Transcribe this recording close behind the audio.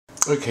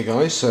Okay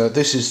guys,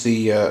 this is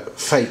the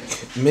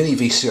fake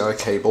Mini-VCI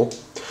cable.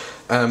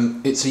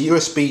 It's a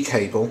USB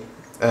cable,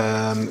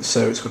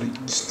 so it's got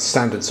a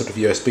standard sort of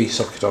USB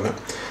socket on it,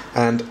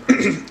 and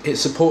it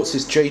supports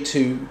this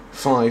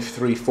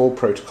J2534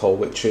 protocol,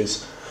 which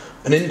is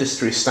an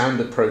industry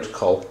standard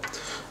protocol,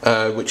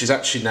 which is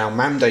actually now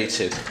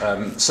mandated,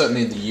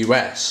 certainly in the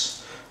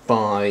US,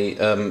 by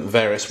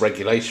various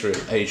regulatory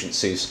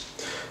agencies,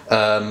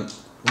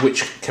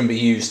 which can be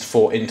used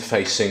for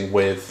interfacing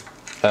with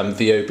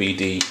the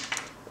OBD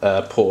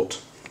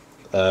port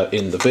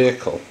in the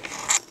vehicle,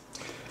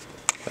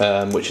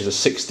 which is a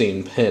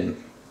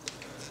 16-pin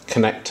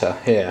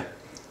connector here.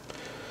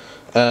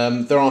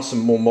 There are some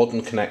more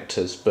modern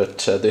connectors, but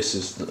this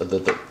is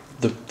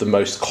the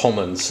most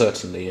common,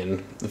 certainly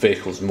in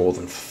vehicles more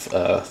than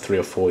 3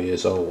 or 4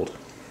 years old.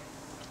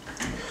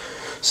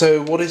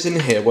 So what is in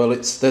here? Well,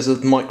 there's a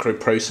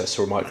microprocessor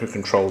or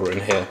microcontroller in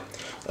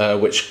here,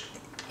 which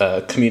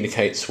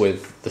communicates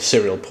with the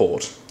serial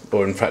port,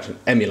 or in fact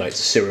emulates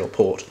a serial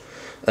port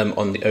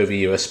over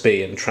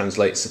USB and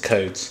translates the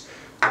codes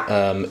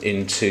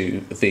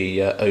into the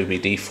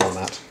OBD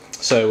format.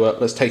 So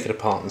let's take it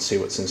apart and see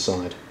what's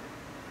inside.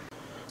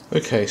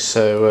 Okay,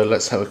 so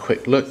let's have a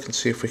quick look and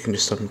see if we can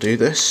just undo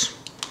this.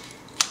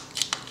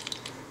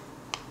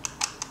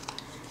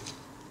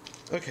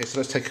 Okay, so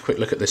let's take a quick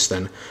look at this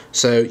then.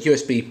 So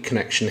USB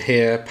connection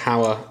here,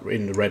 power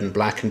in the red and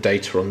black and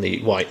data on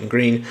the white and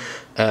green,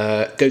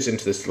 goes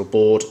into this little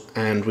board,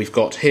 and we've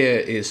got here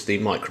is the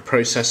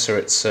microprocessor.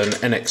 It's an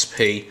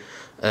NXP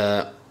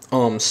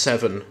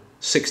ARM7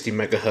 60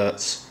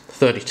 MHz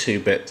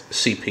 32-bit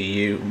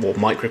CPU, or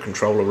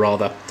microcontroller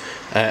rather,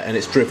 and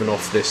it's driven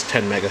off this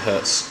 10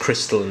 MHz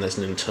crystal, and there's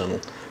an internal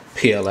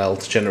PLL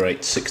to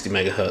generate 60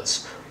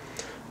 MHz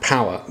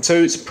power. So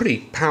it's a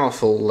pretty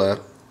powerful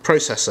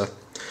processor.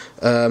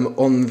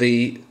 On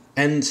the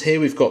ends here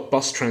we've got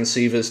bus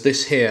transceivers.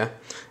 This here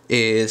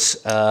is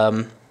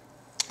a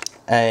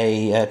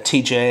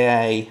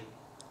TJA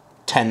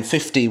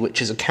 1050,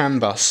 which is a CAN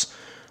bus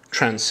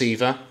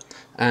transceiver,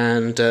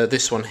 and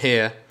this one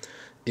here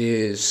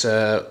is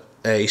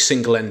a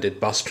single-ended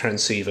bus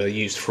transceiver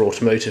used for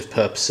automotive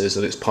purposes,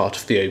 and it's part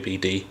of the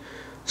OBD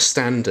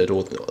standard,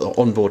 or the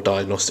onboard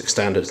diagnostic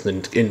standards,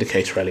 and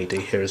indicator LED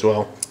here as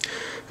well.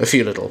 A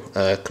few little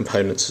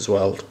components as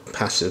well,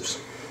 passives.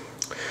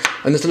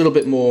 And there's a little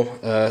bit more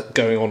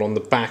going on the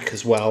back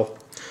as well.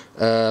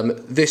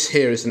 This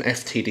here is an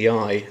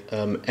FTDI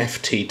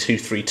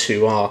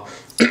FT232R.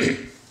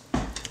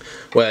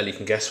 Well, you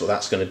can guess what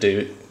that's going to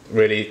do,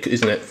 really,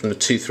 isn't it? From the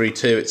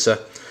 232, it's a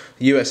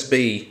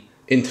USB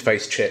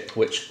interface chip,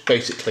 which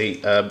basically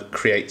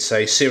creates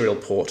a serial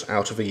port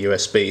out of a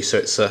USB. So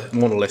it's a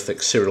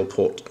monolithic serial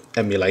port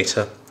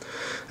emulator.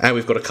 And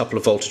we've got a couple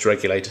of voltage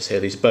regulators here.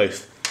 These are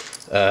both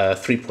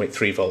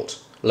 3.3 volt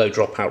low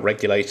dropout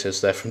regulators.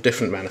 They're from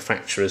different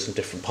manufacturers and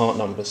different part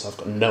numbers. I've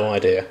got no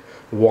idea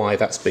why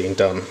that's being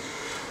done.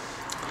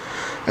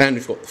 And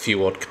we've got a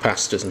few odd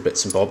capacitors and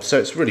bits and bobs, so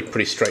it's a really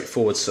pretty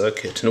straightforward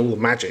circuit, and all the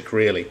magic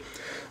really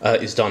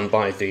is done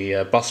by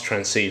the bus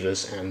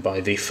transceivers and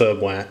by the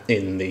firmware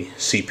in the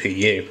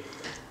CPU,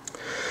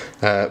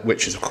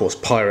 which is of course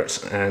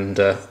Pirate, and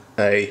a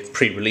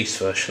pre-release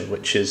version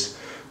which is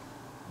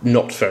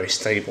not very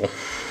stable.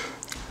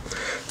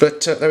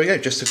 But there we go,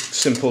 just a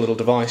simple little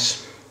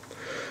device.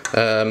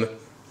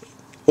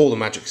 All the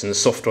magic's in the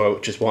software,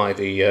 which is why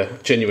the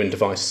genuine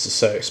devices are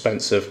so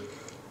expensive,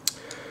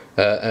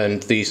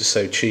 and these are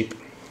so cheap.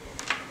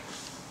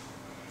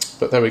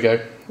 But there we go,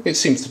 it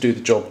seems to do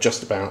the job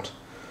just about,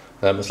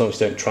 as long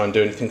as you don't try and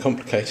do anything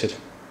complicated.